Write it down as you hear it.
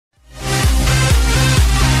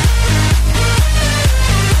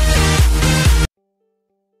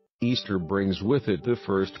Easter brings with it the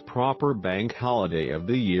first proper bank holiday of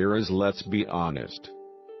the year, as let's be honest,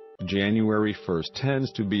 January 1st tends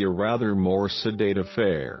to be a rather more sedate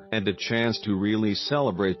affair, and a chance to really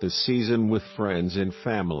celebrate the season with friends and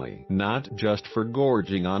family, not just for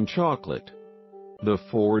gorging on chocolate. The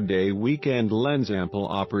 4-day weekend lends ample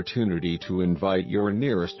opportunity to invite your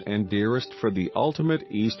nearest and dearest for the ultimate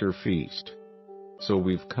Easter feast. So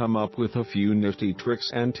we've come up with a few nifty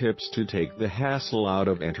tricks and tips to take the hassle out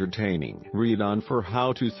of entertaining. Read on for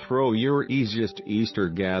how to throw your easiest Easter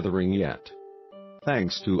gathering yet.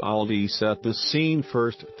 Thanks to Aldi. Set the scene.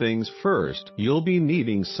 First things first, you'll be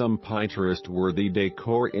needing some Pinterest-worthy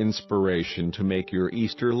decor inspiration to make your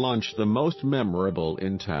Easter lunch the most memorable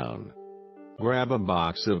in town. Grab a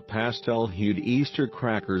box of pastel-hued Easter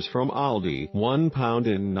crackers from Aldi,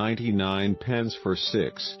 £1.99 for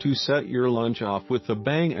 6, to set your lunch off with a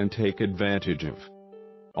bang and take advantage of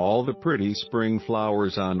all the pretty spring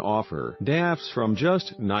flowers on offer. Daffs from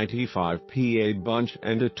just 95p a bunch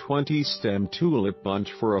and a 20-stem tulip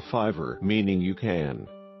bunch for a fiver, meaning you can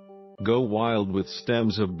go wild with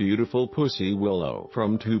stems of beautiful pussy willow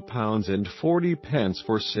from £2.40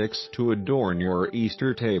 for 6 to adorn your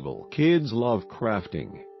Easter table. Kids love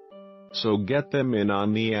crafting, so get them in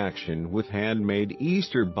on the action with handmade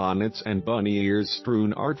Easter bonnets and bunny ears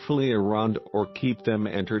strewn artfully around, or keep them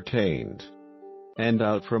entertained and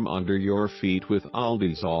out from under your feet with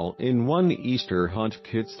Aldi's all-in-one Easter hunt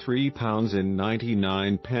kits.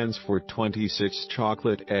 £3.99 for 26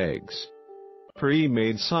 chocolate eggs,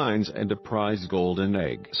 pre-made signs and a prize golden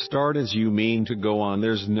egg. Start as you mean to go on.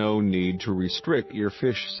 There's no need to restrict your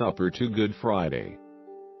fish supper to Good Friday.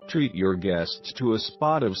 Treat your guests to a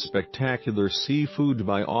spot of spectacular seafood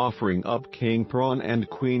by offering up king prawn and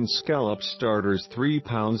queen scallop starters,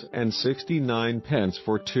 £3.69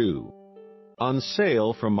 for 2. On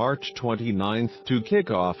sale from March 29th to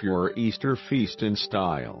kick off your Easter feast in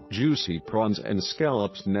style. Juicy prawns and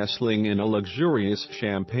scallops nestling in a luxurious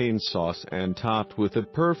champagne sauce and topped with a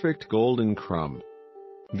perfect golden crumb.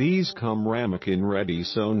 These come ramekin ready,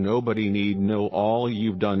 so nobody need know. All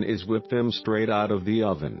you've done is whip them straight out of the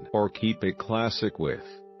oven, or keep it classic with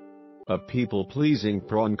a people-pleasing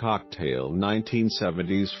prawn cocktail.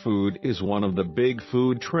 1970s food is one of the big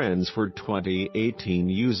food trends for 2018,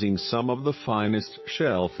 using some of the finest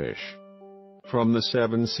shellfish from the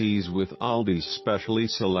 7 seas with Aldi's specially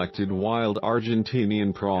selected wild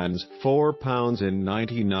Argentinian prawns,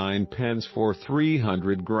 £4.99 for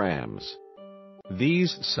 300 grams.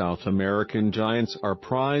 These South American giants are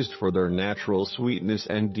prized for their natural sweetness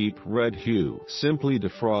and deep red hue. Simply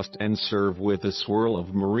defrost and serve with a swirl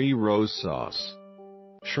of Marie Rose sauce,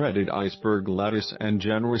 shredded iceberg lettuce and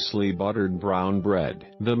generously buttered brown bread.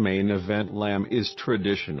 The main event, lamb, is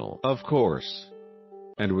traditional, of course.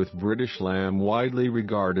 And with British lamb widely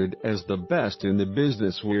regarded as the best in the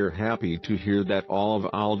business, we're happy to hear that all of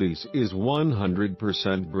Aldi's is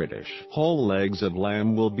 100% British. Whole legs of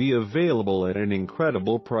lamb will be available at an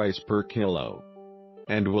incredible price per kilo,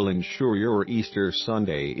 and will ensure your Easter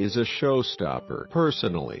Sunday is a showstopper.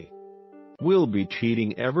 Personally, we'll be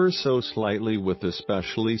cheating ever so slightly with a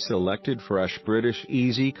specially selected fresh British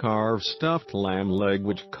easy carve stuffed lamb leg,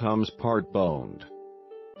 which comes part boned,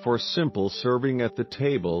 for simple serving at the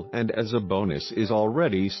table, and as a bonus is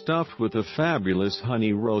already stuffed with a fabulous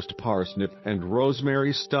honey roast parsnip and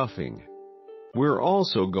rosemary stuffing. We're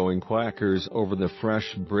also going quackers over the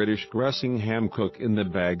fresh British Gressingham cook in the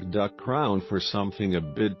bag duck crown for something a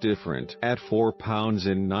bit different at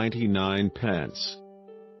 £4.99.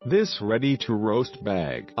 This ready-to-roast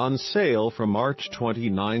bag, on sale from March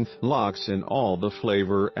 29th, locks in all the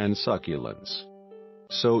flavor and succulence,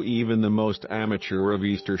 so even the most amateur of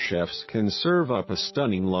Easter chefs can serve up a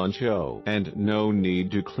stunning lunch. Oh, and no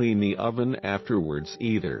need to clean the oven afterwards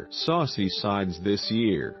either. Saucy sides this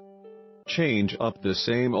year. Change up the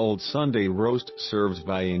same old Sunday roast serves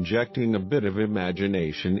by injecting a bit of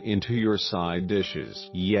imagination into your side dishes.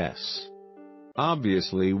 Yes,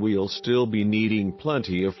 obviously we'll still be needing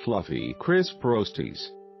plenty of fluffy, crisp roasties,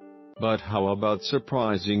 but how about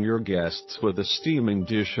surprising your guests with a steaming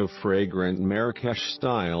dish of fragrant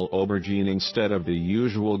Marrakesh-style aubergine instead of the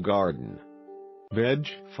usual garden veg?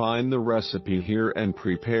 Find the recipe here and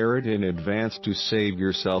prepare it in advance to save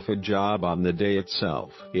yourself a job on the day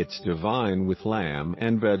itself. It's divine with lamb,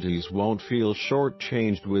 and veggies won't feel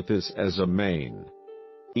shortchanged with this as a main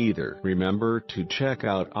either. Remember to check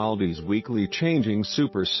out Aldi's weekly changing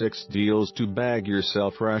Super 6 deals to bag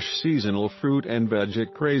yourself fresh seasonal fruit and veg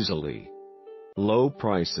at crazily low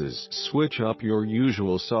prices. Switch up your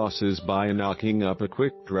usual sauces by knocking up a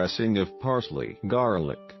quick dressing of parsley,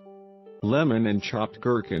 garlic, lemon and chopped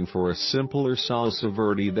gherkin for a simpler salsa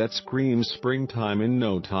verde that screams springtime in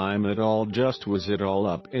no time at all. Just whiz it all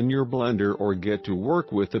up in your blender or get to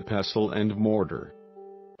work with a pestle and mortar.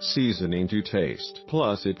 Seasoning to taste.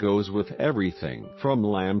 Plus it goes with everything from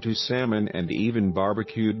lamb to salmon and even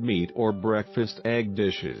barbecued meat or breakfast egg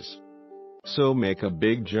dishes. So make a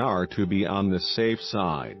big jar to be on the safe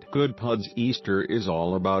side. Good Puds Easter is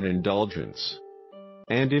all about indulgence.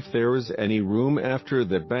 And if there is any room after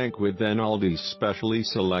the banquet, then Aldi's specially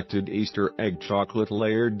selected Easter egg chocolate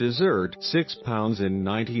layered dessert,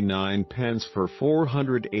 £6.99 for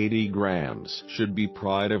 480 grams, should be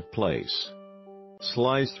pride of place.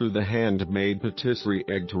 Slice through the handmade patisserie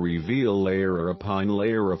egg to reveal layer upon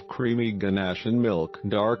layer of creamy ganache and milk,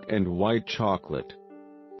 dark and white chocolate,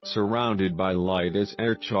 surrounded by light as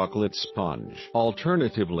air chocolate sponge.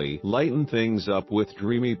 Alternatively, lighten things up with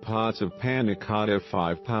dreamy pots of panna cotta,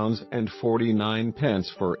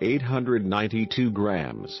 £5.49 for 892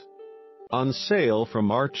 grams. On sale from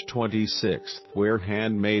March 26th, where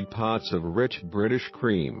handmade pots of rich British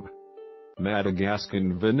cream,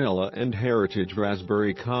 Madagascan vanilla and heritage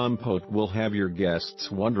raspberry compote will have your guests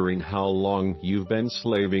wondering how long you've been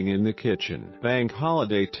slaving in the kitchen. Bank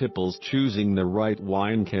holiday tipples. Choosing the right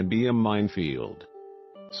wine can be a minefield.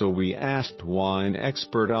 So we asked wine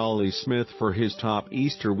expert Ollie Smith for his top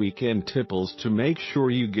Easter weekend tipples to make sure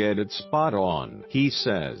you get it spot on. He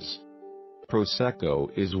says, Prosecco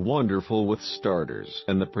is wonderful with starters,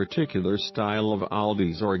 and the particular style of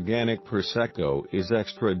Aldi's organic Prosecco is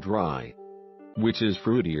extra dry, which is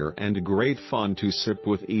fruitier and great fun to sip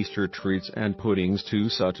with Easter treats and puddings too,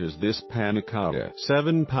 such as this panna cotta,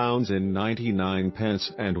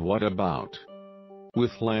 £7.99. And what about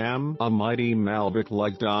with lamb? A mighty Malbec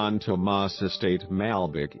like Don Tomas Estate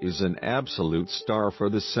Malbec is an absolute star for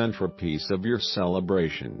the centerpiece of your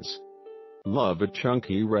celebrations. Love a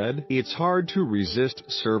chunky red? It's hard to resist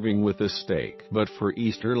serving with a steak, but for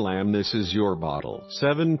Easter lamb this is your bottle,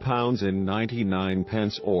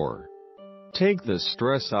 £7.99. Or take the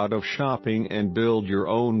stress out of shopping and build your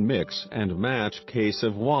own mix and match case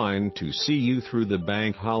of wine to see you through the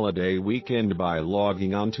bank holiday weekend by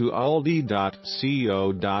logging on to aldi.co.uk,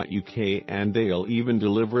 and they'll even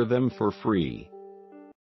deliver them for free.